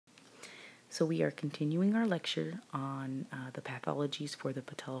So we are continuing our lecture on the pathologies for the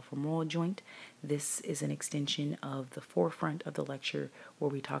patellofemoral joint. This is an extension of the forefront of the lecture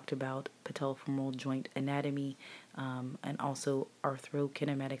where we talked about patellofemoral joint anatomy and also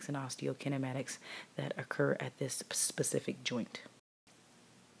arthrokinematics and osteokinematics that occur at this specific joint.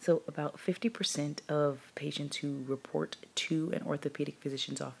 So about 50% of patients who report to an orthopedic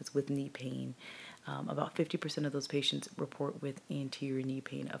physician's office with knee pain, about 50% of those patients report with anterior knee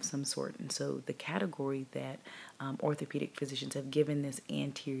pain of some sort. And so the category that orthopedic physicians have given this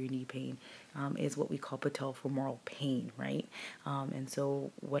anterior knee pain is what we call patellofemoral pain, right? And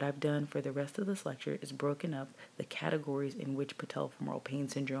so what I've done for the rest of this lecture is broken up the categories in which patellofemoral pain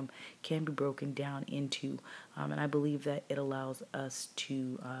syndrome can be broken down into. And I believe that it allows us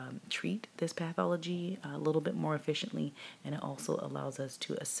to treat this pathology a little bit more efficiently, and it also allows us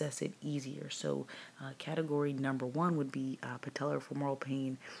to assess it easier. So category number one would be patellofemoral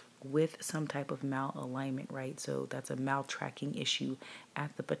pain with some type of malalignment, right? So that's a maltracking issue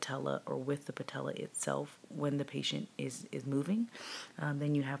at the patella or with the patella itself when the patient is moving.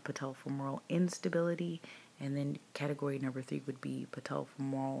 Then you have patellofemoral instability, and then category number three would be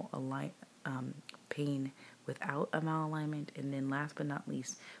patellofemoral pain without a malalignment, and then last but not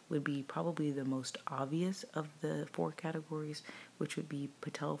least would be probably the most obvious of the four categories, which would be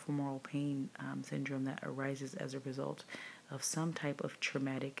patellofemoral pain syndrome that arises as a result of some type of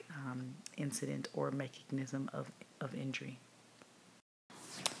traumatic incident or mechanism of injury.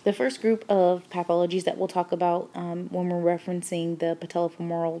 The first group of pathologies that we'll talk about when we're referencing the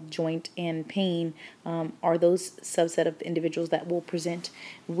patellofemoral joint and pain are those subset of individuals that will present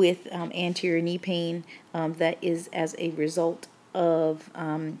with anterior knee pain that is as a result of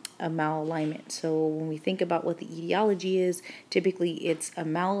a malalignment. So when we think about what the etiology is, typically it's a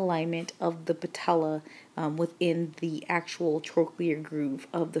malalignment of the patella within the actual trochlear groove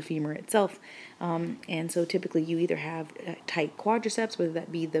of the femur itself. And so typically you either have tight quadriceps, whether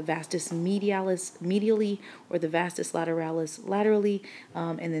that be the vastus medialis medially or the vastus lateralis laterally,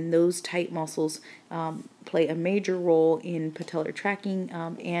 and then those tight muscles play a major role in patellar tracking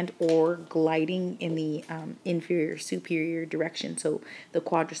and or gliding in the inferior superior direction. So the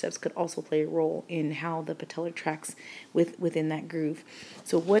quadriceps could also play a role in how the patella tracks within that groove.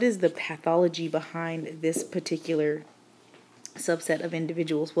 So what is the pathology behind this particular subset of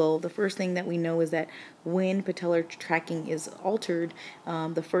individuals? Well, the first thing that we know is that when patellar tracking is altered,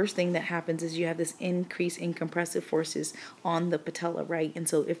 the first thing that happens is you have this increase in compressive forces on the patella, right? And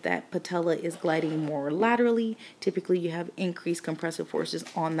so if that patella is gliding more laterally, typically you have increased compressive forces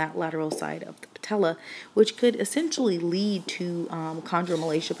on that lateral side of the patella, which could essentially lead to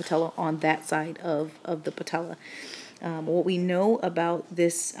chondromalacia patella on that side of the patella. What we know about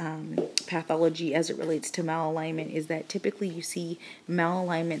this pathology as it relates to malalignment is that typically you see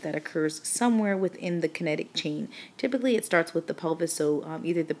malalignment that occurs somewhere within the kinetic chain. Typically it starts with the pelvis, so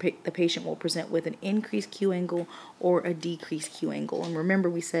either the patient will present with an increased Q angle or a decreased Q angle. And remember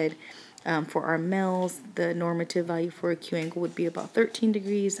we said for our males, the normative value for a Q angle would be about 13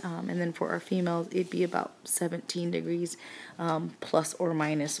 degrees, and then for our females, it'd be about 17 degrees plus or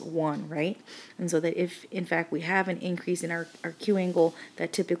minus 1, right? And so that if, in fact, we have an increase in our Q angle,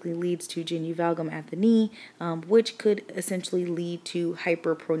 that typically leads to genu-valgum at the knee, which could essentially lead to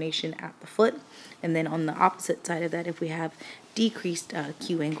hyperpronation at the foot. And then on the opposite side of that, if we have decreased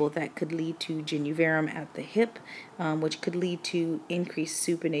Q angle, that could lead to genu-varum at the hip, which could lead to increased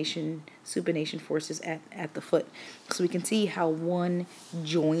supination forces at the foot. So we can see how one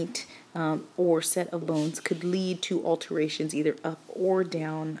joint or set of bones could lead to alterations either up or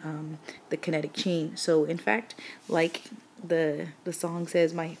down the kinetic chain. So in fact, like the song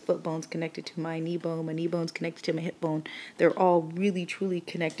says, my foot bone's connected to my knee bone's connected to my hip bone. They're all really truly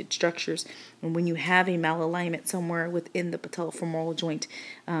connected structures. And when you have a malalignment somewhere within the patellofemoral joint,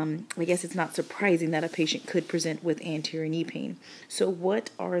 I guess it's not surprising that a patient could present with anterior knee pain. So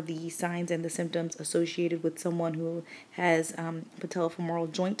what are the signs and the symptoms associated with someone who has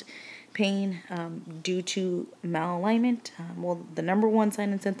patellofemoral joint pain due to malalignment? Well, the number one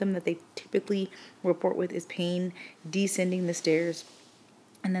sign and symptom that they typically report with is pain descending the stairs,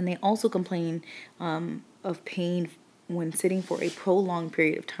 and then they also complain of pain when sitting for a prolonged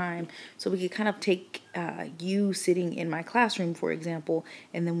period of time. So we could kind of take you sitting in my classroom, for example,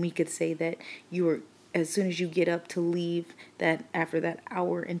 and then we could say that you were, as soon as you get up to leave, that after that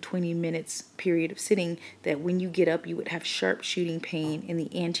hour and 20 minutes period of sitting, that when you get up, you would have sharp shooting pain in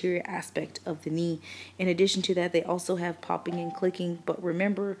the anterior aspect of the knee. In addition to that, they also have popping and clicking. But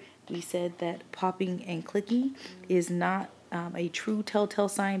remember, we said that popping and clicking is not a true telltale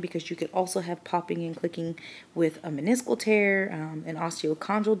sign, because you could also have popping and clicking with a meniscal tear, an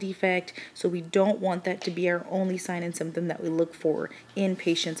osteochondral defect. So we don't want that to be our only sign and symptom that we look for in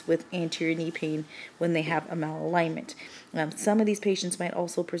patients with anterior knee pain when they have a malalignment. Some of these patients might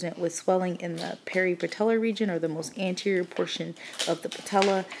also present with swelling in the peripatellar region, or the most anterior portion of the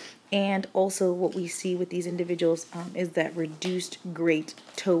patella. And also what we see with these individuals is that reduced great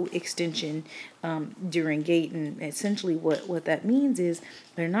toe extension during gait. And essentially what that means is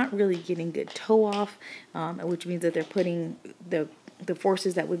they're not really getting good toe off, which means that they're putting the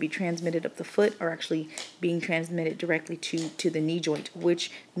forces that would be transmitted up the foot are actually being transmitted directly to the knee joint, which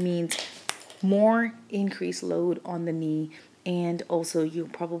means more increased load on the knee. And also you'll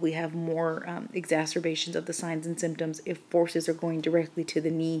probably have more exacerbations of the signs and symptoms if forces are going directly to the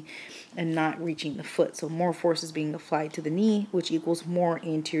knee and not reaching the foot. So more forces being applied to the knee, which equals more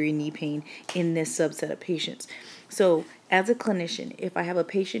anterior knee pain in this subset of patients. So as a clinician, if I have a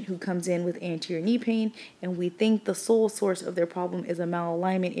patient who comes in with anterior knee pain and we think the sole source of their problem is a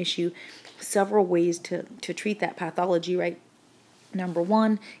malalignment issue, several ways to treat that pathology, right? Number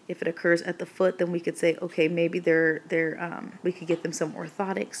one, if it occurs at the foot, then we could say, okay, maybe we could get them some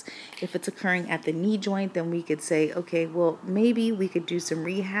orthotics. If it's occurring at the knee joint, then we could say, okay, well, maybe we could do some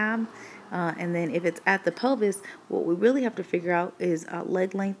rehab. And then if it's at the pelvis, what we really have to figure out is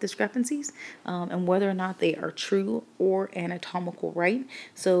leg length discrepancies and whether or not they are true or anatomical, right?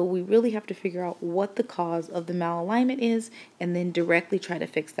 So we really have to figure out what the cause of the malalignment is and then directly try to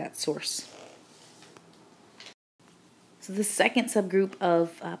fix that source. So the second subgroup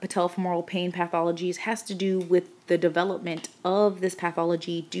of patellofemoral pain pathologies has to do with the development of this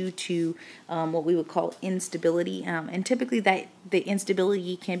pathology due to what we would call instability. And typically the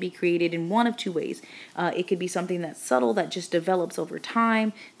instability can be created in one of two ways. It could be something that's subtle that just develops over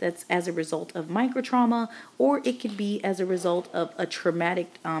time, that's as a result of microtrauma, or it could be as a result of a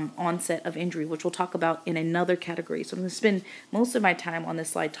traumatic onset of injury, which we'll talk about in another category. So I'm going to spend most of my time on this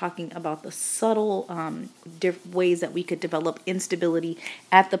slide talking about the subtle ways that we could develop instability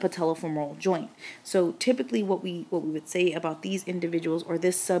at the patellofemoral joint. So typically what we would say about these individuals, or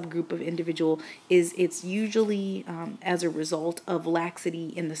this subgroup of individual, is it's usually as a result of laxity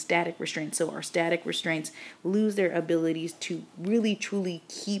in the static restraints. So our static restraints lose their abilities to really truly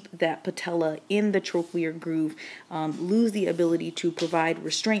keep that patella in the trochlear groove, lose the ability to provide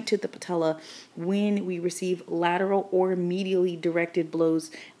restraint to the patella when we receive lateral or medially directed blows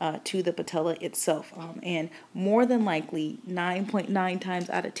to the patella itself. And more than likely, 9.9 times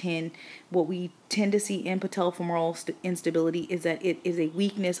out of 10, what we tend to see in patellofemoral instability is that it is a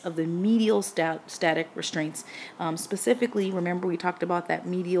weakness of the medial static restraints. Specifically, remember we talked about that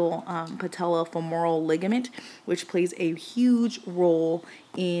medial patellofemoral ligament, which plays a huge role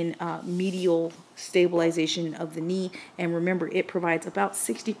in medial stabilization of the knee. And remember, it provides about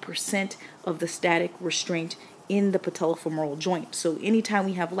 60% of the static restraint in the patellofemoral joint. So anytime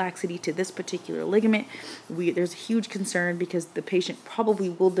we have laxity to this particular ligament, there's a huge concern because the patient probably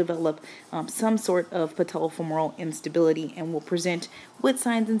will develop some sort of patellofemoral instability and will present with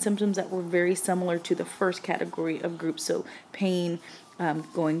signs and symptoms that were very similar to the first category of groups. So pain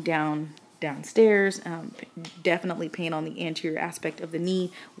going downstairs, definitely pain on the anterior aspect of the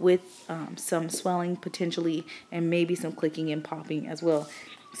knee with some swelling potentially, and maybe some clicking and popping as well.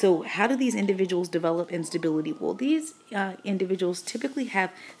 So how do these individuals develop instability? Well, these individuals typically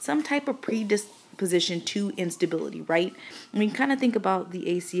have some type of predisposition to instability, right? I mean, kind of think about the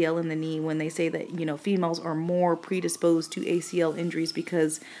ACL in the knee when they say that, females are more predisposed to ACL injuries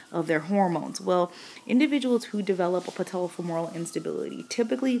because of their hormones. Well, individuals who develop a patellofemoral instability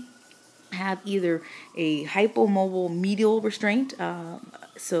typically have either a hypomobile medial restraint,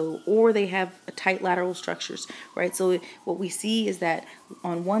 or they have tight lateral structures, right? So what we see is that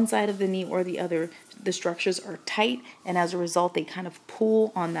on one side of the knee or the other, the structures are tight, and as a result, they kind of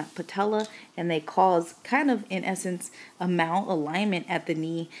pull on that patella, and they cause kind of, in essence, a malalignment at the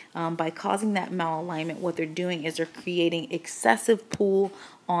knee. By causing that malalignment, what they're doing is they're creating excessive pull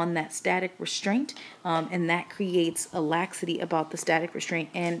on that static restraint, and that creates a laxity about the static restraint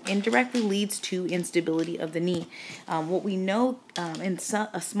and indirectly leads to instability of the knee. What we know in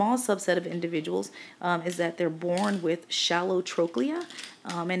a small subset of individuals is that they're born with shallow trochlea.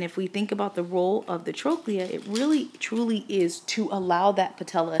 And if we think about the role of the trochlea, it really truly is to allow that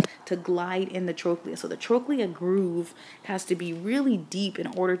patella to glide in the trochlea. So the trochlea groove has to be really deep in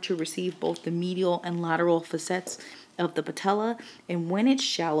order to receive both the medial and lateral facets of the patella. And when it's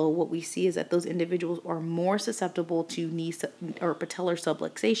shallow, what we see is that those individuals are more susceptible to knee or patellar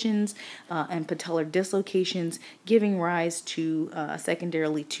subluxations and patellar dislocations, giving rise to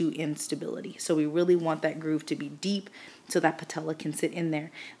secondarily to instability. So we really want that groove to be deep so that patella can sit in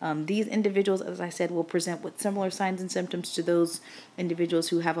there. These individuals, as I said, will present with similar signs and symptoms to those individuals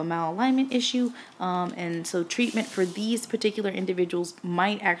who have a malalignment issue, and so treatment for these particular individuals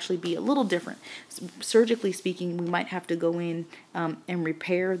might actually be a little different. Surgically speaking, we might have to go in and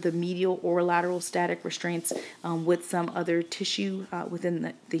repair the medial or lateral static restraints with some other tissue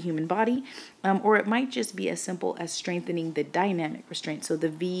within the human body, or it might just be as simple as strengthening the dynamic restraint. So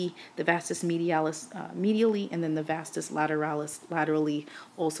the vastus medialis medially, and then the vastus lateralis laterally,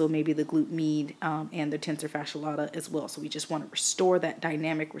 also maybe the glute med and the tensor fasciae lata as well. So we just want to restore that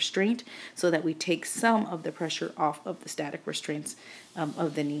dynamic restraint so that we take some of the pressure off of the static restraints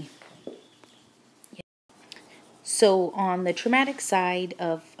of the knee. So on the traumatic side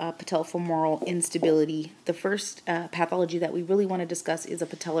of patellofemoral instability, the first pathology that we really want to discuss is a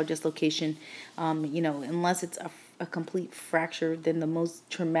patellar dislocation. Unless it's a complete fracture, then the most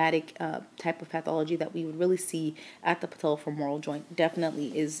traumatic type of pathology that we would really see at the patellofemoral joint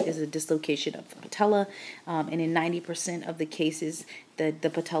definitely is a dislocation of the patella. And in 90% of the cases,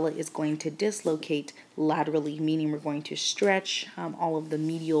 the patella is going to dislocate laterally, meaning we're going to stretch all of the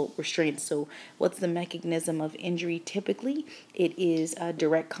medial restraints. So what's the mechanism of injury typically? It is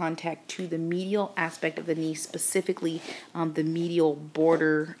direct contact to the medial aspect of the knee, specifically the medial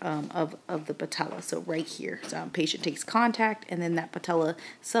border of the patella. So right here, so patient takes contact, and then that patella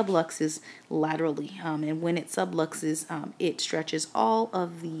subluxes laterally. And when it subluxes, it stretches all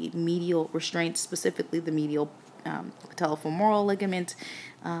of the medial restraints, specifically the medial patellofemoral ligament,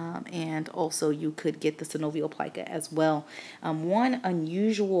 and also you could get the synovial plica as well. One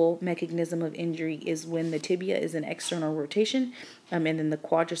unusual mechanism of injury is when the tibia is in external rotation, and then the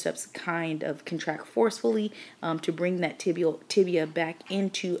quadriceps kind of contract forcefully to bring that tibia back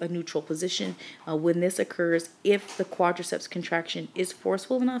into a neutral position. When this occurs, if the quadriceps contraction is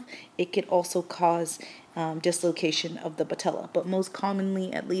forceful enough, it could also cause dislocation of the patella. But most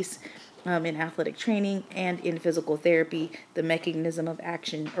commonly, at least in athletic training and in physical therapy, the mechanism of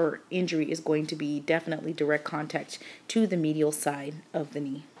action or injury is going to be definitely direct contact to the medial side of the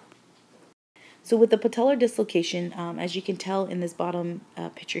knee. So with the patellar dislocation, as you can tell in this bottom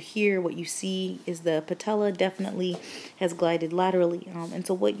picture here, what you see is the patella definitely has glided laterally. And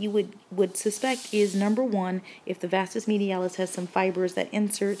so what you would suspect is, number one, if the vastus medialis has some fibers that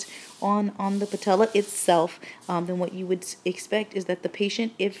insert on the patella itself, then what you would expect is that the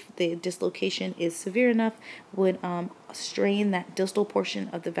patient, if the dislocation is severe enough, would strain that distal portion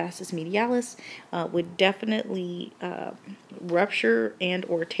of the vastus medialis, would definitely rupture and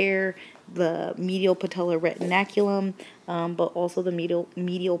or tear the medial patellar retinaculum, but also the medial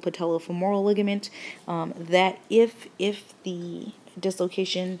patellofemoral ligament. That if the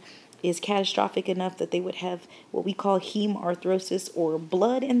dislocation is catastrophic enough that they would have what we call heme arthrosis or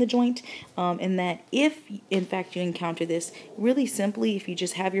blood in the joint, and that if in fact you encounter this, really simply, if you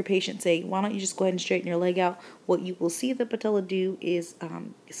just have your patient say, why don't you just go ahead and straighten your leg out, what you will see the patella do is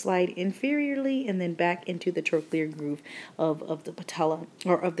slide inferiorly and then back into the trochlear groove of the patella,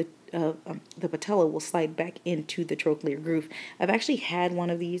 or of the patella will slide back into the trochlear groove. I've actually had one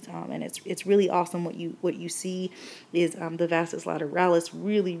of these, and it's really awesome. What you see is the vastus lateralis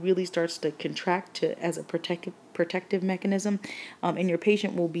really starts to contract as a protective mechanism, and your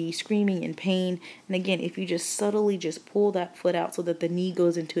patient will be screaming in pain. And again, if you just subtly just pull that foot out so that the knee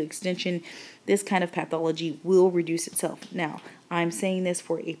goes into extension, this kind of pathology will reduce itself. Now, I'm saying this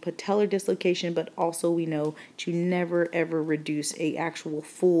for a patellar dislocation, but also we know to never ever reduce a actual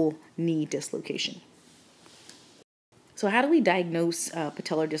full knee dislocation. So how do we diagnose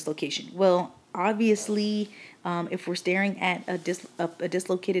patellar dislocation? Well, obviously, if we're staring at a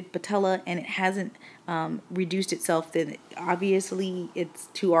dislocated patella and it hasn't reduced itself, then obviously it's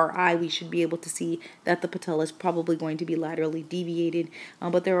to our eye, we should be able to see that the patella is probably going to be laterally deviated.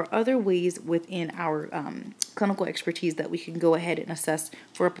 But there are other ways within our clinical expertise that we can go ahead and assess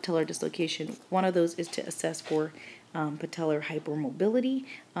for a patellar dislocation. One of those is to assess for patellar hypermobility,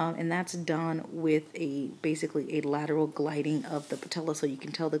 and that's done with basically a lateral gliding of the patella. So you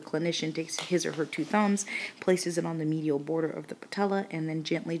can tell the clinician takes his or her two thumbs, places it on the medial border of the patella, and then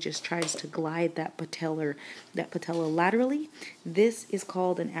gently just tries to glide that patella laterally. This is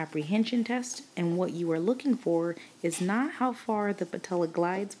called an apprehension test, and what you are looking for is not how far the patella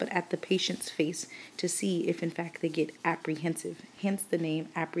glides, but at the patient's face to see if in fact they get apprehensive, hence the name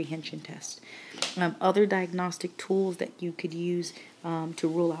apprehension test. Other diagnostic tools that you could use to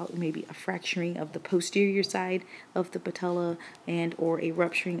rule out maybe a fracturing of the posterior side of the patella and or a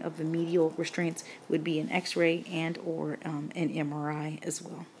rupturing of the medial restraints would be an X-ray and or an MRI as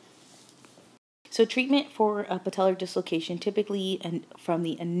well. So treatment for a patellar dislocation, typically from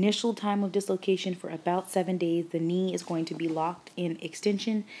the initial time of dislocation for about 7 days, the knee is going to be locked in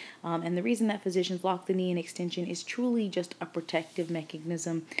extension. And the reason that physicians lock the knee in extension is truly just a protective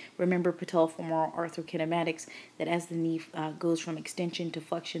mechanism. Remember patellofemoral arthrokinematics, that as the knee goes from extension to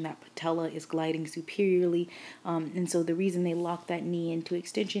flexion, that patella is gliding superiorly. And so the reason they lock that knee into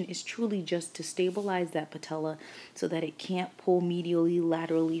extension is truly just to stabilize that patella so that it can't pull medially,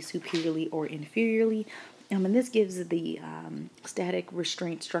 laterally, superiorly, or inferiorly. And this gives the static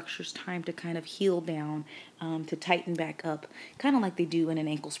restraint structures time to kind of heal down, to tighten back up, kind of like they do in an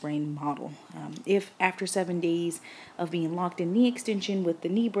ankle sprain model. If after 7 days of being locked in knee extension with the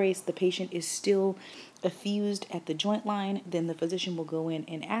knee brace, the patient is still effused at the joint line, then the physician will go in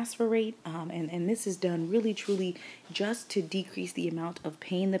and aspirate, and this is done really truly just to decrease the amount of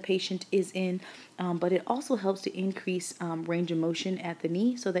pain the patient is in, but it also helps to increase range of motion at the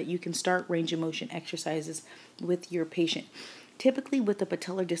knee so that you can start range of motion exercises with your patient. Typically with the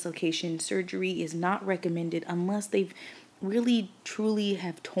patellar dislocation, surgery is not recommended unless they've really truly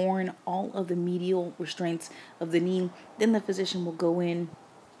have torn all of the medial restraints of the knee. Then the physician will go in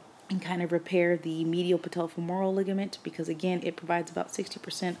and kind of repair the medial patellofemoral ligament, because again it provides about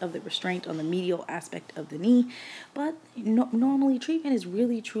 60% of the restraint on the medial aspect of the knee. But normally treatment is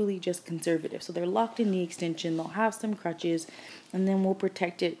really truly just conservative. So they're locked in knee extension, they'll have some crutches, and then we'll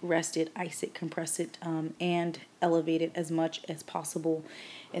protect it, rest it, ice it, compress it, and elevate it as much as possible.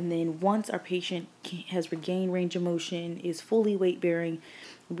 And then once our patient has regained range of motion, is fully weight bearing,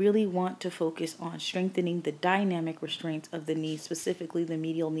 really want to focus on strengthening the dynamic restraints of the knee, specifically the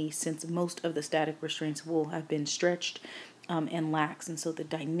medial knee, since most of the static restraints will have been stretched and lax. And so the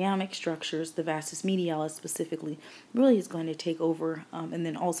dynamic structures, the vastus medialis specifically, really is going to take over, and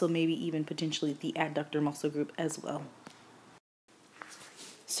then also maybe even potentially the adductor muscle group as well.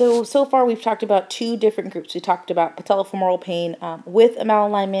 So far we've talked about two different groups. We talked about patellofemoral pain with a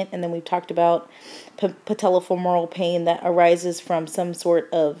malalignment, and then we've talked about patellofemoral pain that arises from some sort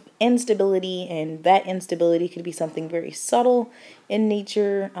of instability, and that instability could be something very subtle in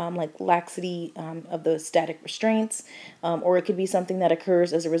nature, like laxity of the static restraints, or it could be something that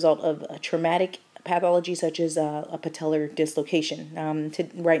occurs as a result of a traumatic pathology such as a patellar dislocation.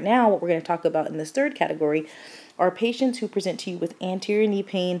 Right now, what we're going to talk about in this third category are patients who present to you with anterior knee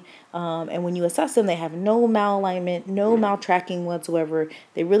pain, and when you assess them, they have no malalignment, no maltracking whatsoever.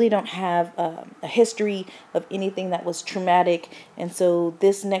 They really don't have a history of anything that was traumatic. And so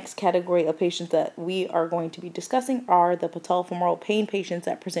this next category of patients that we are going to be discussing are the patellofemoral pain patients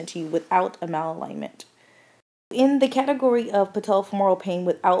that present to you without a malalignment. In the category of patellofemoral pain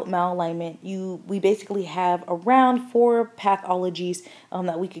without malalignment, we basically have around 4 pathologies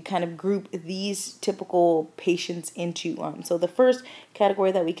that we could kind of group these typical patients into. So the first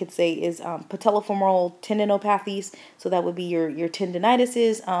category that we could say is patellofemoral tendinopathies. So that would be your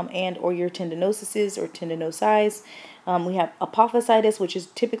tendinitises and or your tendinoses or tendinosides. We have apophysitis, which is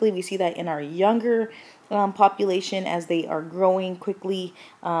typically we see that in our younger population as they are growing quickly.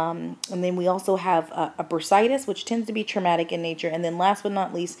 And then we also have a bursitis, which tends to be traumatic in nature. And then last but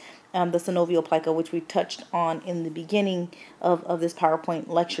not least, the synovial plica, which we touched on in the beginning of this PowerPoint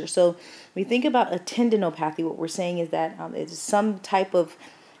lecture. So when we think about a tendinopathy, what we're saying is that it's some type of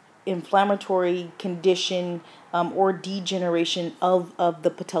inflammatory condition or degeneration of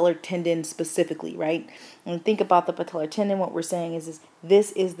the patellar tendon specifically, right? When we think about the patellar tendon, what we're saying is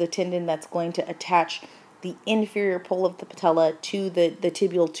this is the tendon that's going to attach the inferior pole of the patella to the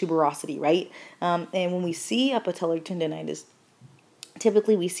tibial tuberosity, right? And when we see a patellar tendinitis,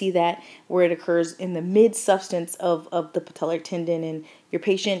 typically we see that where it occurs in the mid-substance of the patellar tendon, and your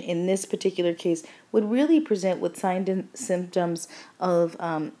patient in this particular case would really present with signs and symptoms of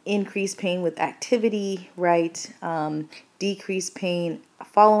increased pain with activity, right? Decreased pain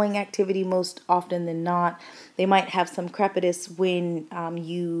following activity most often than not. They might have some crepitus when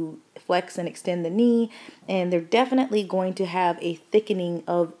you flex and extend the knee, and they're definitely going to have a thickening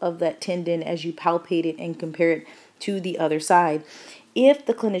of that tendon as you palpate it and compare it to the other side. If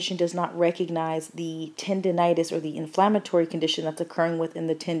the clinician does not recognize the tendinitis or the inflammatory condition that's occurring within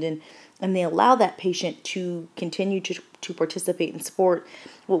the tendon, and they allow that patient to continue to participate in sport,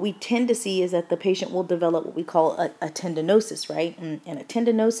 what we tend to see is that the patient will develop what we call a tendinosis, right? And a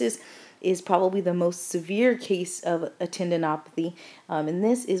tendinosis is probably the most severe case of a tendinopathy. And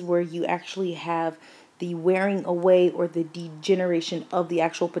this is where you actually have the wearing away or the degeneration of the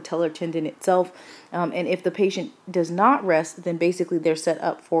actual patellar tendon itself. And if the patient does not rest, then basically they're set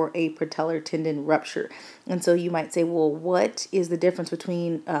up for a patellar tendon rupture. And so you might say, well, what is the difference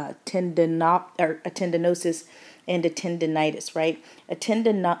between a tendinosis and a tendinitis, right? A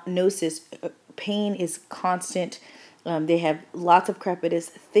tendinosis, pain is constant. They have lots of crepitus,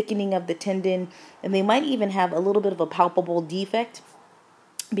 thickening of the tendon, and they might even have a little bit of a palpable defect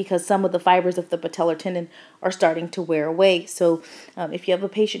because some of the fibers of the patellar tendon are starting to wear away. So if you have a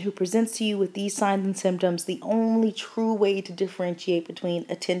patient who presents to you with these signs and symptoms, the only true way to differentiate between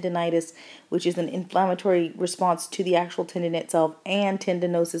a tendinitis, which is an inflammatory response to the actual tendon itself, and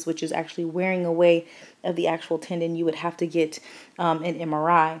tendinosis, which is actually wearing away of the actual tendon, you would have to get an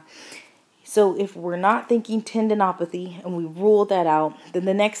MRI. So if we're not thinking tendinopathy and we rule that out, then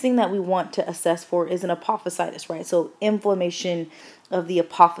the next thing that we want to assess for is an apophysitis, right? So inflammation of the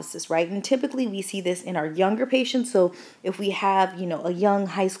apophysis, right? And typically we see this in our younger patients. So if we have, a young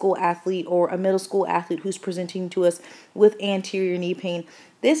high school athlete or a middle school athlete who's presenting to us with anterior knee pain,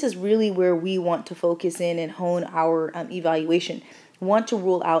 this is really where we want to focus in and hone our evaluation. Want to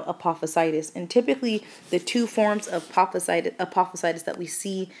rule out apophysitis. And typically the two forms of apophysitis that we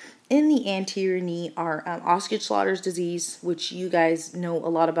see in the anterior knee are Osgood-Schlatter's disease, which you guys know a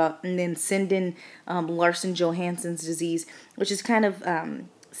lot about, and then Sindén-Larsen-Johansson's disease, which is kind of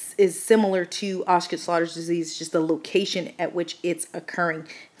is similar to Osgood-Schlatter's disease, just the location at which it's occurring.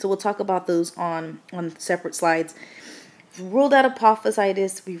 So we'll talk about those on separate slides. We've ruled out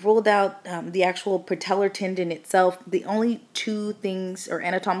apophysitis. We've ruled out the actual patellar tendon itself. The only two things or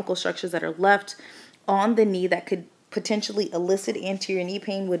anatomical structures that are left on the knee that could potentially elicit anterior knee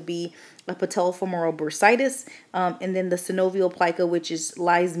pain would be a patellofemoral bursitis, and then the synovial plica, which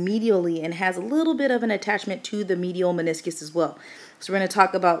lies medially and has a little bit of an attachment to the medial meniscus as well. So we're going to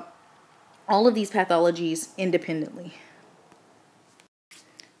talk about all of these pathologies independently.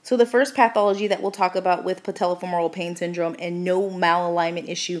 So the first pathology that we'll talk about with patellofemoral pain syndrome and no malalignment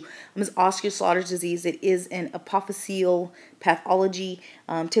issue is Osgood-Schlatter's disease. It is an apophyseal pathology.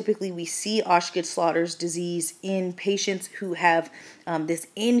 Typically, we see Osgood-Schlatter's disease in patients who have this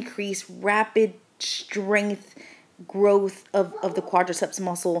increased rapid strength growth of the quadriceps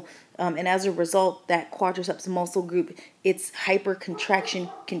muscle. And as a result, that quadriceps muscle group, its hypercontraction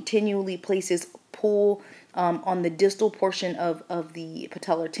continually places pull on the distal portion of the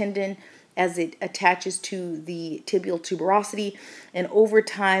patellar tendon as it attaches to the tibial tuberosity. And over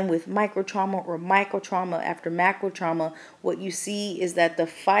time, with microtrauma or microtrauma after macrotrauma, what you see is that the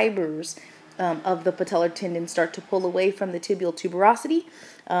fibers of the patellar tendon start to pull away from the tibial tuberosity.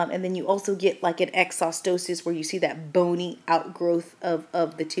 And then you also get like an exostosis where you see that bony outgrowth of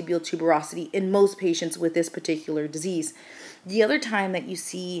the tibial tuberosity in most patients with this particular disease. The other time that you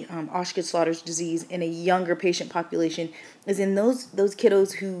see Osgood-Schlatter's disease in a younger patient population is in those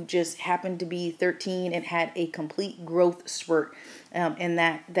kiddos who just happened to be 13 and had a complete growth spurt, and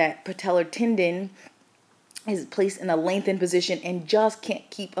that patellar tendon is placed in a lengthened position and just can't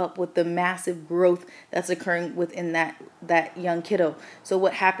keep up with the massive growth that's occurring within that young kiddo. So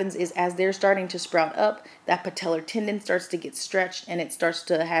what happens is as they're starting to sprout up, that patellar tendon starts to get stretched and it starts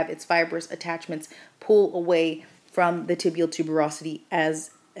to have its fibrous attachments pull away from the tibial tuberosity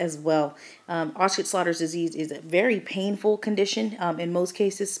as well. Osgood-Schlatter's disease is a very painful condition in most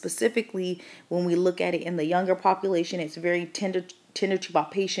cases. Specifically, when we look at it in the younger population, it's very tender to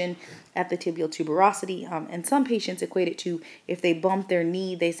palpation at the tibial tuberosity. And some patients equate it to if they bump their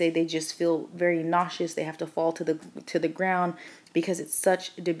knee, they say they just feel very nauseous. They have to fall to the ground because it's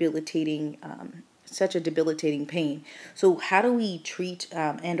such a debilitating pain. So how do we treat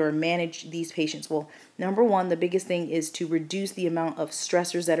and or manage these patients? Well, number one, the biggest thing is to reduce the amount of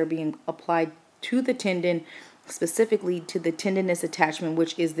stressors that are being applied to the tendon, specifically to the tendinous attachment,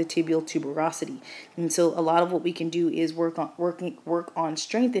 which is the tibial tuberosity. And so a lot of what we can do is work on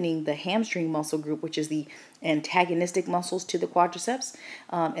strengthening the hamstring muscle group, which is the antagonistic muscles to the quadriceps,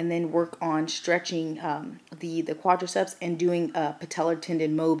 and then work on stretching the quadriceps and doing patellar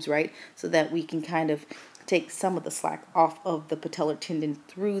tendon mobs, right? So that we can kind of take some of the slack off of the patellar tendon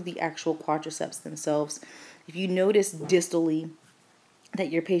through the actual quadriceps themselves. If you notice distally that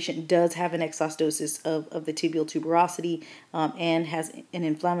your patient does have an exostosis of the tibial tuberosity and has an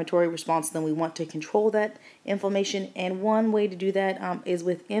inflammatory response, then we want to control that inflammation. And one way to do that is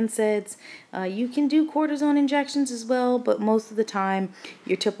with NSAIDs. You can do cortisone injections as well, but most of the time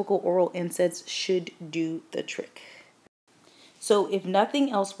your typical oral NSAIDs should do the trick. So if nothing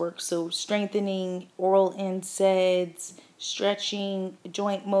else works, so strengthening, oral NSAIDs, stretching,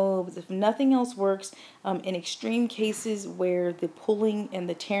 joint moves. If nothing else works, in extreme cases where the pulling and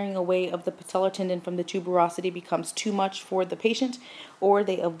the tearing away of the patellar tendon from the tuberosity becomes too much for the patient, or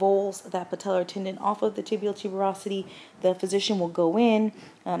they avulse that patellar tendon off of the tibial tuberosity, the physician will go in,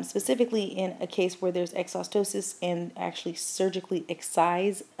 specifically in a case where there's exostosis, and actually surgically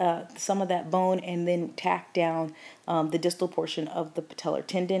excise some of that bone and then tack down the distal portion of the patellar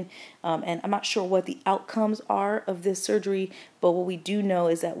tendon. And I'm not sure what the outcomes are of this surgery, but what we do know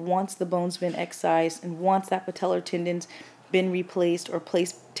is that once the bone's been excised and once that patellar tendon's been replaced or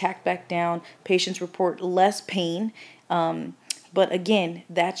tacked back down, patients report less pain. But again,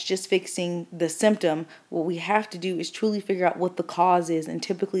 that's just fixing the symptom. What we have to do is truly figure out what the cause is. And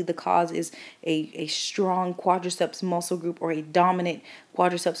typically the cause is a strong quadriceps muscle group or a dominant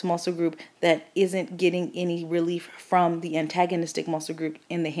quadriceps muscle group that isn't getting any relief from the antagonistic muscle group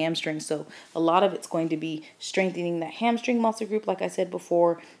in the hamstring. So a lot of it's going to be strengthening that hamstring muscle group, like I said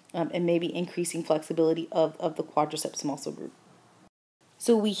before, and maybe increasing flexibility of the quadriceps muscle group.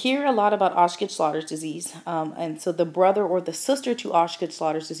 So we hear a lot about Osgood-Schlatter's disease, and so the brother or the sister to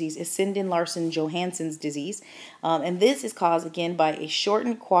Osgood-Schlatter's disease is Sindén-Larsen-Johansson's disease, and this is caused again by a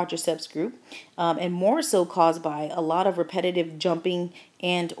shortened quadriceps group, and more so caused by a lot of repetitive jumping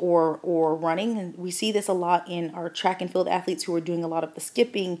and or running. And we see this a lot in our track and field athletes who are doing a lot of the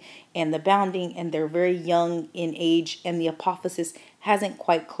skipping and the bounding, and they're very young in age, and the apophysis hasn't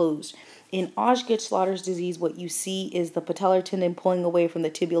quite closed. In Osgood-Schlatter's disease, what you see is the patellar tendon pulling away from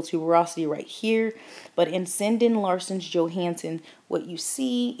the tibial tuberosity right here. But in Sindén-Larsen-Johansson, what you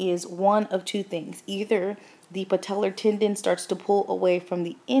see is one of two things. Either the patellar tendon starts to pull away from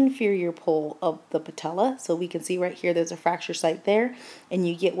the inferior pole of the patella. So we can see right here there's a fracture site there, and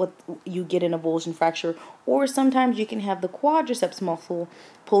you get an avulsion fracture. Or sometimes you can have the quadriceps muscle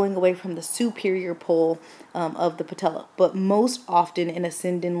pulling away from the superior pole of the patella. But most often in a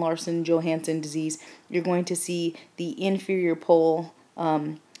Sindén-Larsen-Johansson disease, you're going to see the inferior pole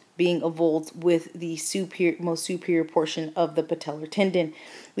being avulsed with the most superior portion of the patellar tendon.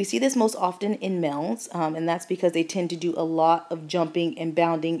 We see this most often in males, and that's because they tend to do a lot of jumping and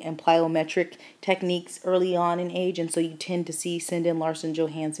bounding and plyometric techniques early on in age, and so you tend to see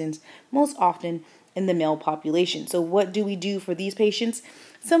Sindén-Larsen-Johansson's most often in the male population. So what do we do for these patients?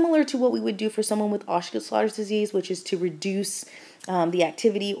 Similar to what we would do for someone with Osgood-Schlatter's disease, which is to reduce the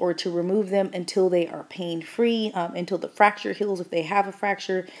activity or to remove them until they are pain-free, until the fracture heals if they have a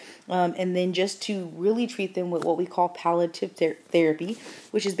fracture, and then just to really treat them with what we call palliative therapy,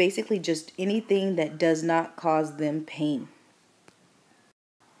 which is basically just anything that does not cause them pain.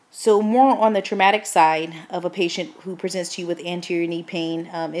 So more on the traumatic side of a patient who presents to you with anterior knee pain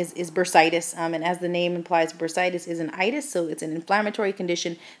is bursitis. And as the name implies, bursitis is an itis, so it's an inflammatory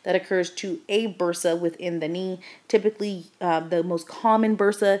condition that occurs to a bursa within the knee. Typically, the most common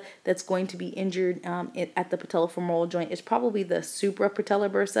bursa that's going to be injured at the patellofemoral joint is probably the suprapatellar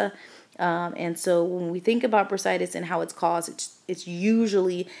bursa. And so when we think about bursitis and how it's caused, it's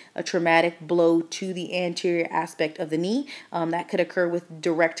usually a traumatic blow to the anterior aspect of the knee. That could occur with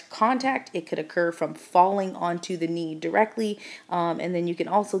direct contact. It could occur from falling onto the knee directly. And then you can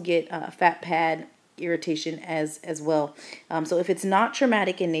also get fat pad irritation as well. So if it's not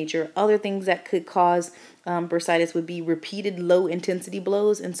traumatic in nature, other things that could cause bursitis would be repeated low intensity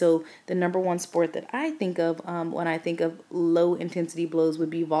blows. And so the number one sport that I think of when I think of low intensity blows would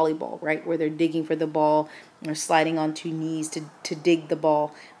be volleyball, right? Where they're digging for the ball or sliding on two knees to dig the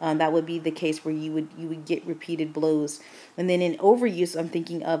ball. That would be the case where you would get repeated blows. And then in overuse, I'm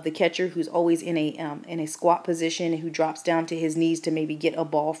thinking of the catcher who's always in a squat position, who drops down to his knees to maybe get a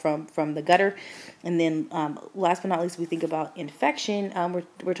ball from the gutter. And then last but not least, we think about infection.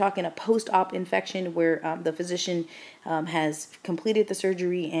 We're talking a post-op infection where the physician has completed the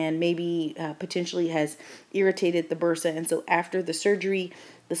surgery and maybe potentially has irritated the bursa. And so after the surgery,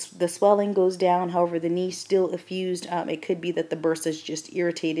 the swelling goes down. However, the knee still effused. It could be that the bursa is just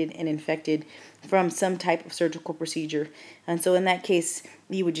irritated and infected from some type of surgical procedure. And so in that case,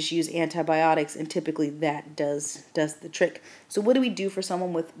 you would just use antibiotics, and typically that does the trick. So what do we do for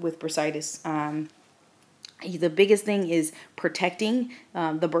someone with bursitis? The biggest thing is protecting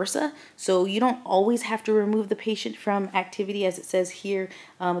the bursa. So you don't always have to remove the patient from activity, as it says here.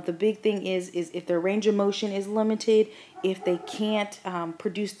 The big thing is if their range of motion is limited, if they can't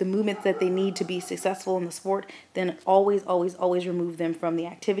produce the movements that they need to be successful in the sport, then always remove them from the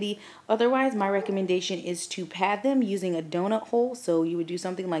activity. Otherwise, my recommendation is to pad them using a donut hole. So you would do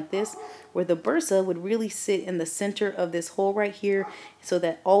something like this, where the bursa would really sit in the center of this hole right here, so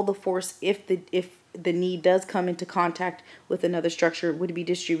that all the force, if the knee does come into contact with another structure, would be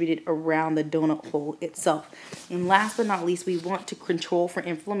distributed around the donut hole itself. And last but not least, we want to control for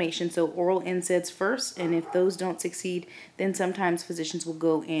inflammation. So oral NSAIDs first, and if those don't succeed, then sometimes physicians will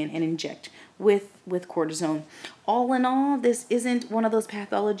go in and inject with cortisone. All in all, this isn't one of those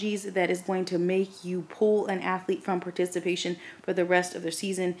pathologies that is going to make you pull an athlete from participation for the rest of their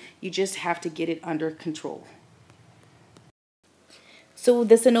season. You just have to get it under control. So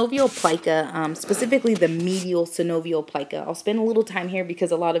the synovial plica, specifically the medial synovial plica, I'll spend a little time here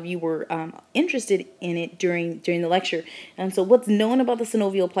because a lot of you were interested in it during the lecture. And so what's known about the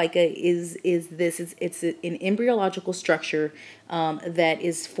synovial plica is this: it's an embryological structure that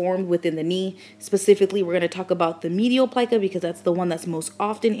is formed within the knee. Specifically, we're going to talk about the medial plica because that's the one that's most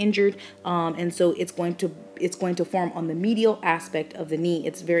often injured, and so it's going to form on the medial aspect of the knee.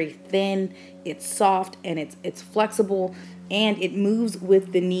 It's very thin, it's soft, and it's flexible. And it moves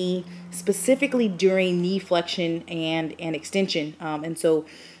with the knee, specifically during knee flexion and extension. And so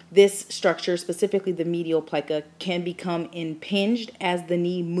this structure, specifically the medial plica, can become impinged as the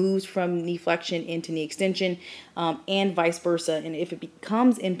knee moves from knee flexion into knee extension, and vice versa. And if it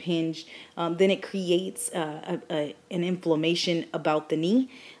becomes impinged, then it creates an inflammation about the knee.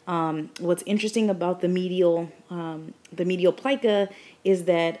 What's interesting about the medial plica is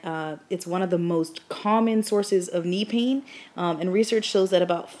that it's one of the most common sources of knee pain, and research shows that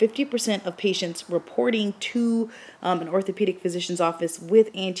about 50% of patients reporting to an orthopedic physician's office with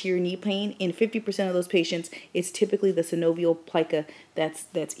anterior knee pain, in 50% of those patients, it's typically the synovial plica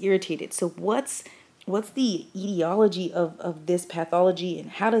that's irritated. So what's the etiology of this pathology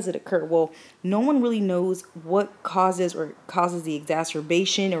and how does it occur? Well, no one really knows what causes the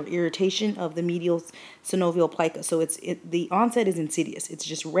exacerbation or irritation of the medial synovial plica. So the onset is insidious. It's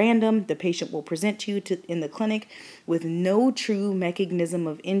just random. The patient will present to you in the clinic with no true mechanism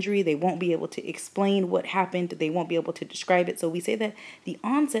of injury. They won't be able to explain what happened. They won't be able to describe it. So we say that the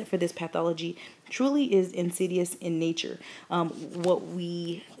onset for this pathology truly is insidious in nature. What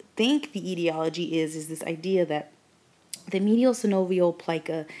we think the etiology is this idea that the medial synovial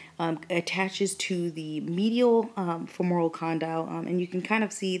plica attaches to the medial femoral condyle, and you can kind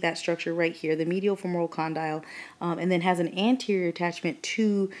of see that structure right here, the medial femoral condyle, and then has an anterior attachment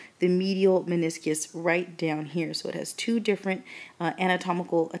to the medial meniscus right down here. So it has two different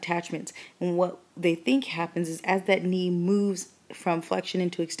anatomical attachments, and what they think happens is as that knee moves from flexion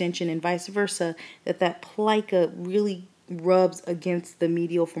into extension and vice versa, that plica really rubs against the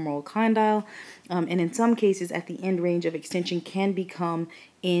medial femoral condyle, and in some cases at the end range of extension can become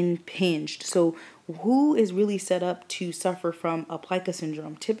impinged. So who is really set up to suffer from a plica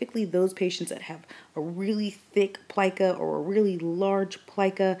syndrome? Typically those patients that have a really thick plica or a really large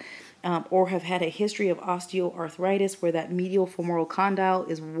plica, or have had a history of osteoarthritis where that medial femoral condyle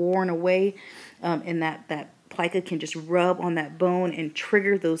is worn away, and that plica can just rub on that bone and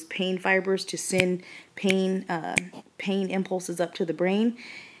trigger those pain fibers to send pain impulses up to the brain.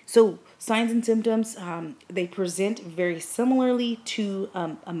 So signs and symptoms, they present very similarly to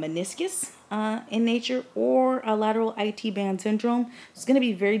a meniscus in nature or a lateral IT band syndrome. It's going to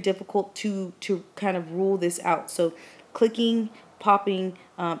be very difficult to kind of rule this out. So clicking, popping,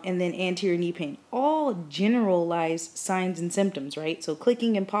 and then anterior knee pain, all generalized signs and symptoms, right? So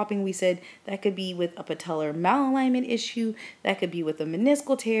clicking and popping, we said that could be with a patellar malalignment issue, that could be with a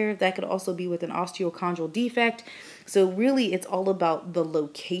meniscal tear, that could also be with an osteochondral defect. So really it's all about the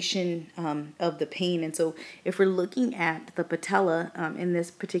location of the pain. And so if we're looking at the patella in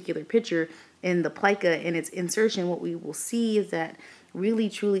this particular picture, in the plica and its insertion, what we will see is that really,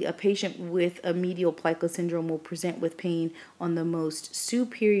 truly, a patient with a medial plica syndrome will present with pain on the most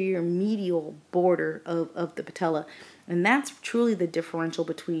superior medial border of the patella. And that's truly the differential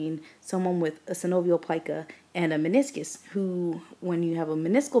between someone with a synovial plica and a meniscus, who, when you have a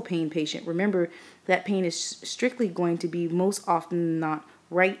meniscal pain patient, remember that pain is strictly going to be most often than not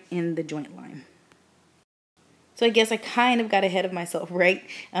right in the joint line. So I guess I kind of got ahead of myself, right?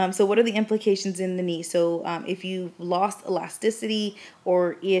 So what are the implications in the knee? So if you've lost elasticity,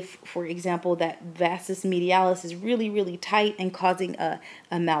 or if, for example, that vastus medialis is really, really tight and causing a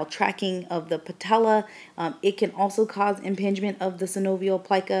maltracking of the patella, it can also cause impingement of the synovial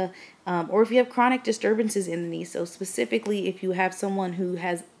plica, or if you have chronic disturbances in the knee. So specifically, if you have someone who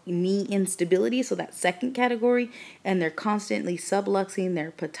has knee instability, so that second category, and they're constantly subluxing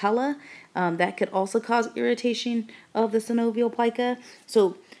their patella, that could also cause irritation of the synovial plica.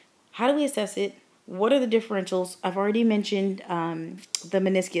 So how do we assess it? what are the differentials? I've already mentioned the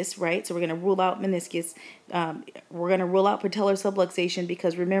meniscus, right? So we're going to rule out meniscus. We're going to rule out patellar subluxation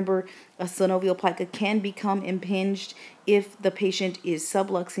because remember, a synovial plica can become impinged if the patient is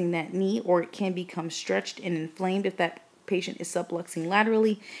subluxing that knee, or it can become stretched and inflamed if that patient is subluxing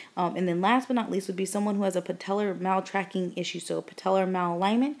laterally. And then last but not least would be someone who has a patellar maltracking issue, so patellar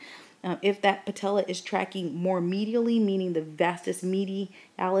malalignment. If that patella is tracking more medially, meaning the vastus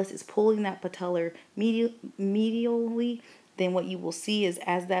medialis is pulling that patellar medially, then what you will see is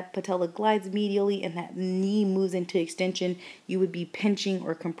as that patella glides medially and that knee moves into extension, you would be pinching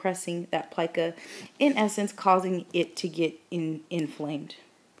or compressing that plica, in essence causing it to get inflamed.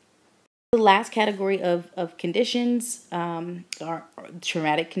 The last category of conditions are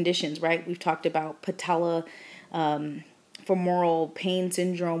traumatic conditions, right? We've talked about patella femoral pain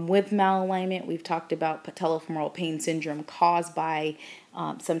syndrome with malalignment. We've talked about patellofemoral pain syndrome caused by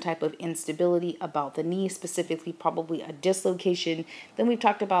some type of instability about the knee, specifically probably a dislocation. Then we've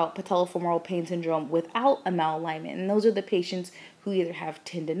talked about patellofemoral pain syndrome without a malalignment, and those are the patients who either have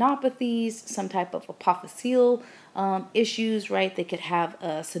tendinopathies, some type of apophyseal issues, right? They could have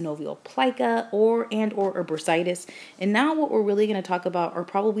a synovial plica or a bursitis. And now what we're really going to talk about are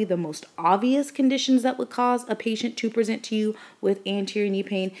probably the most obvious conditions that would cause a patient to present to you with anterior knee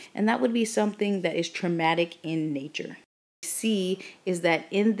pain, and that would be something that is traumatic in nature. What we see is that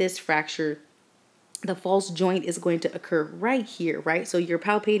in this fracture, the false joint is going to occur right here, right? So you're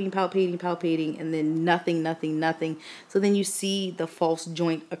palpating, and then nothing. So then you see the false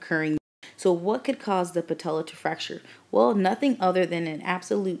joint occurring. So what could cause the patella to fracture? Well, nothing other than an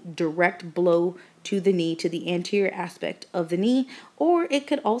absolute direct blow to the knee, to the anterior aspect of the knee, or it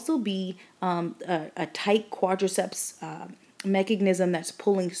could also be a tight quadriceps mechanism that's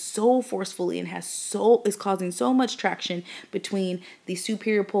pulling so forcefully and is causing so much traction between the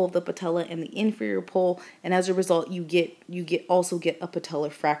superior pole of the patella and the inferior pole, and as a result you also get a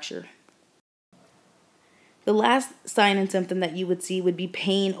patellar fracture. The last sign and symptom that you would see would be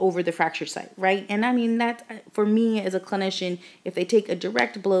pain over the fracture site, right? And I mean, that for me as a clinician, if they take a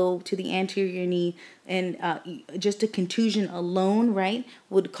direct blow to the anterior knee and just a contusion alone, right,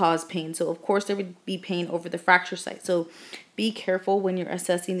 would cause pain. So of course there would be pain over the fracture site. So be careful when you're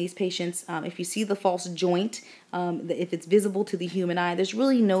assessing these patients. If you see the false joint, if it's visible to the human eye, there's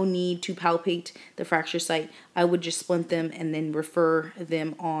really no need to palpate the fracture site. I would just splint them and then refer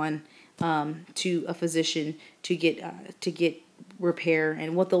them on to a physician to get repair.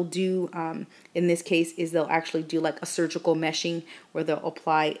 And what they'll do in this case is they'll actually do like a surgical meshing, where they'll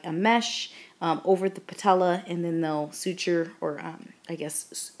apply a mesh over the patella, and then they'll suture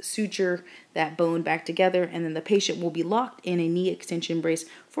suture that bone back together, and then the patient will be locked in a knee extension brace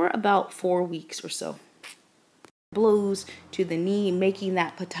for about 4 weeks or so. Blows to the knee, making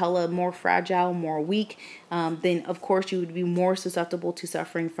that patella more fragile, more weak, then of course you would be more susceptible to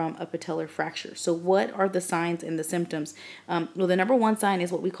suffering from a patellar fracture. So what are the signs and the symptoms? Well, the number one sign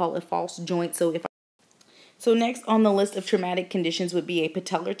is what we call a false joint. So next on the list of traumatic conditions would be a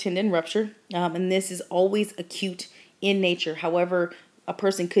patellar tendon rupture, and this is always acute in nature. However, a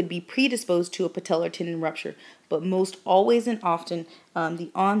person could be predisposed to a patellar tendon rupture, but most always and often the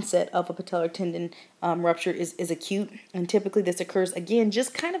onset of a patellar tendon rupture is acute, and typically this occurs again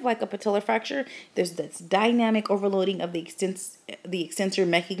just kind of like a patellar fracture. There's this dynamic overloading of the extensor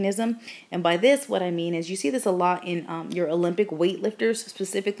mechanism, and by this what I mean is you see this a lot in your Olympic weightlifters,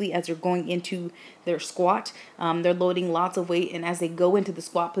 specifically as they're going into their squat. They're loading lots of weight, and as they go into the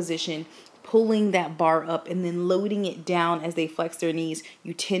squat position, pulling that bar up and then loading it down as they flex their knees,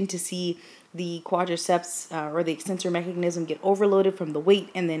 you tend to see the quadriceps or the extensor mechanism get overloaded from the weight,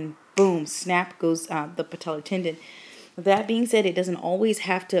 and then boom, snap goes the patellar tendon. That being said, it doesn't always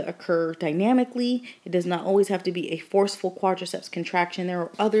have to occur dynamically. It does not always have to be a forceful quadriceps contraction. There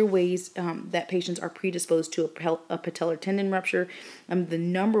are other ways that patients are predisposed to a patellar tendon rupture. The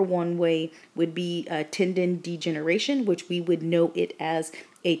number one way would be tendon degeneration, which we would know it as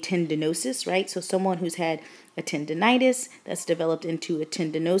a tendinosis, right? So someone who's had a tendinitis that's developed into a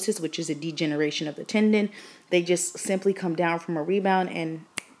tendinosis, which is a degeneration of the tendon. They just simply come down from a rebound, and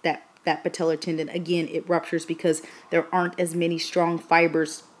that patellar tendon, again, it ruptures because there aren't as many strong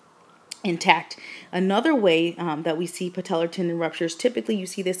fibers intact. Another way that we see patellar tendon ruptures, typically you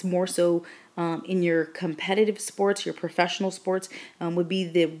see this more so in your competitive sports, your professional sports, would be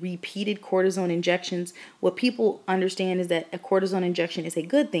the repeated cortisone injections. What people understand is that a cortisone injection is a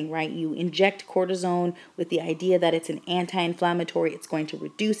good thing, right? You inject cortisone with the idea that it's an anti-inflammatory, it's going to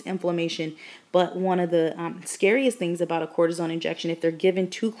reduce inflammation. But one of the scariest things about a cortisone injection, if they're given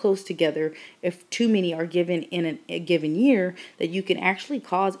too close together, if too many are given in a given year, that you can actually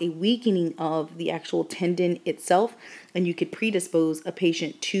cause a weakening of the actual tendon itself, and you could predispose a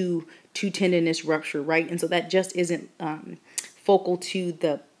patient to tendinous rupture, right? And so that just isn't focal to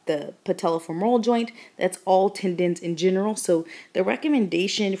the patellofemoral joint. That's all tendons in general. So the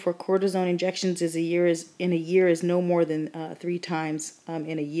recommendation for cortisone injections in a year is no more than 3 times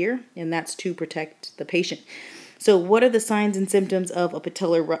in a year, and that's to protect the patient. So what are the signs and symptoms of a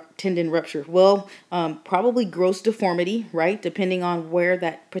patellar tendon rupture? Well, probably gross deformity, right? Depending on where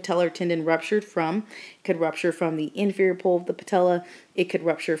that patellar tendon ruptured from. It could rupture from the inferior pole of the patella. It could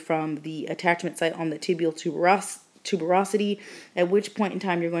rupture from the attachment site on the tibial tuberosity, at which point in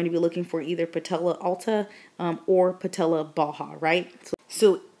time you're going to be looking for either patella alta or patella baja, right?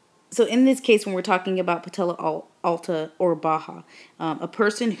 So in this case, when we're talking about patella alta or baja, a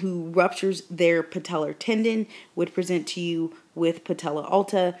person who ruptures their patellar tendon would present to you with patella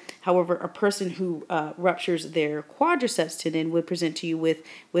alta. However, a person who ruptures their quadriceps tendon would present to you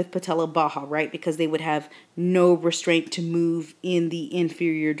with patella baja, right? Because they would have no restraint to move in the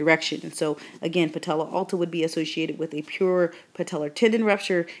inferior direction. And so again, patella alta would be associated with a pure patellar tendon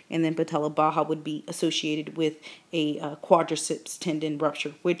rupture, and then patella baja would be associated with a quadriceps tendon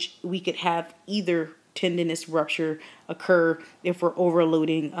rupture, which we could have either tendinous rupture occur if we're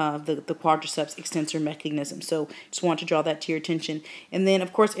overloading the quadriceps extensor mechanism. So just want to draw that to your attention. And then,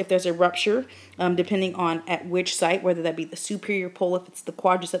 of course, if there's a rupture, depending on at which site, whether that be the superior pole if it's the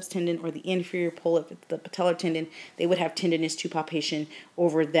quadriceps tendon or the inferior pole if it's the patellar tendon, they would have tendinous to palpation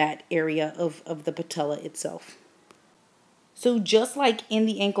over that area of the patella itself. So just like in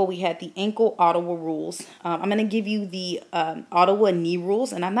the ankle, we had the ankle Ottawa rules. I'm going to give you the Ottawa knee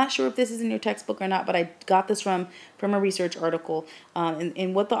rules, and I'm not sure if this is in your textbook or not, but I got this from a research article.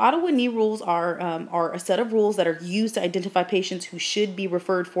 And what the Ottawa knee rules are a set of rules that are used to identify patients who should be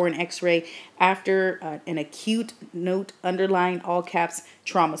referred for an X-ray after an acute, note underlying all caps,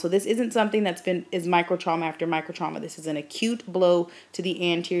 trauma. So this isn't something is microtrauma after microtrauma. This is an acute blow to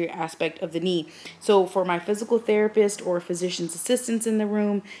the anterior aspect of the knee. So for my physical therapist or physician's assistants in the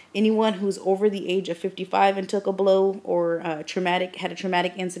room, anyone who's over the age of 55 and took a blow or had a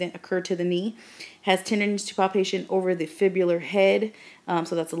traumatic incident occur to the knee, has tenderness to palpation over the fibular head,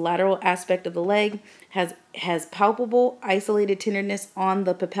 so that's the lateral aspect of the leg, has palpable isolated tenderness on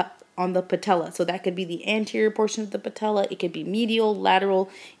the patella. So that could be the anterior portion of the patella, it could be medial, lateral,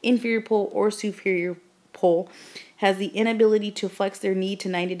 inferior pole, or superior pole. Has the inability to flex their knee to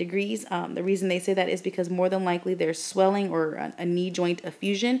 90 degrees. The reason they say that is because more than likely there's swelling or a knee joint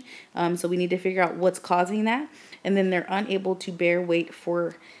effusion. So we need to figure out what's causing that. And then they're unable to bear weight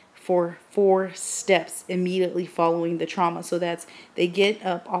for 4 steps immediately following the trauma. So that's they get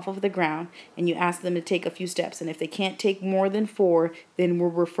up off of the ground and you ask them to take a few steps. And if they can't take more than 4, then we're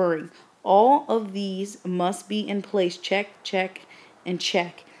referring. All of these must be in place, check, and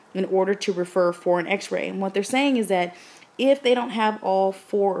check, in order to refer for an X-ray. And what they're saying is that if they don't have all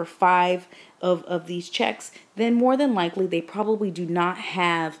 4 or 5 of these checks, then more than likely they probably do not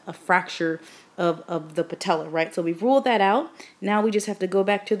have a fracture of the patella, right? So we've ruled that out. Now we just have to go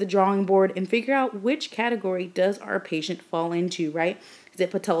back to the drawing board and figure out which category does our patient fall into, right? Is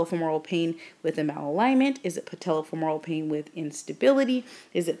it patellofemoral pain with a malalignment? Is it patellofemoral pain with instability?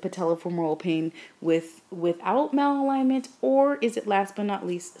 Is it patellofemoral pain without malalignment? Or is it, last but not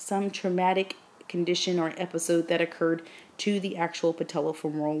least, some traumatic condition or episode that occurred to the actual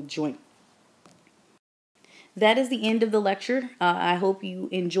patellofemoral joint? That is the end of the lecture. I hope you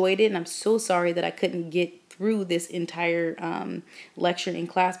enjoyed it, and I'm so sorry that I couldn't get through this entire lecture in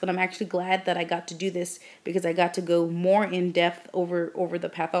class, but I'm actually glad that I got to do this because I got to go more in depth over the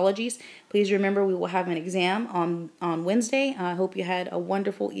pathologies. Please remember we will have an exam on Wednesday. I hope you had a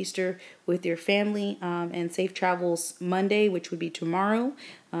wonderful Easter with your family and safe travels Monday, which would be tomorrow.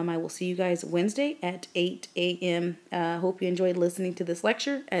 I will see you guys Wednesday at 8 a.m. Hope you enjoyed listening to this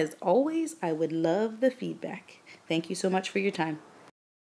lecture. As always, I would love the feedback. Thank you so much for your time.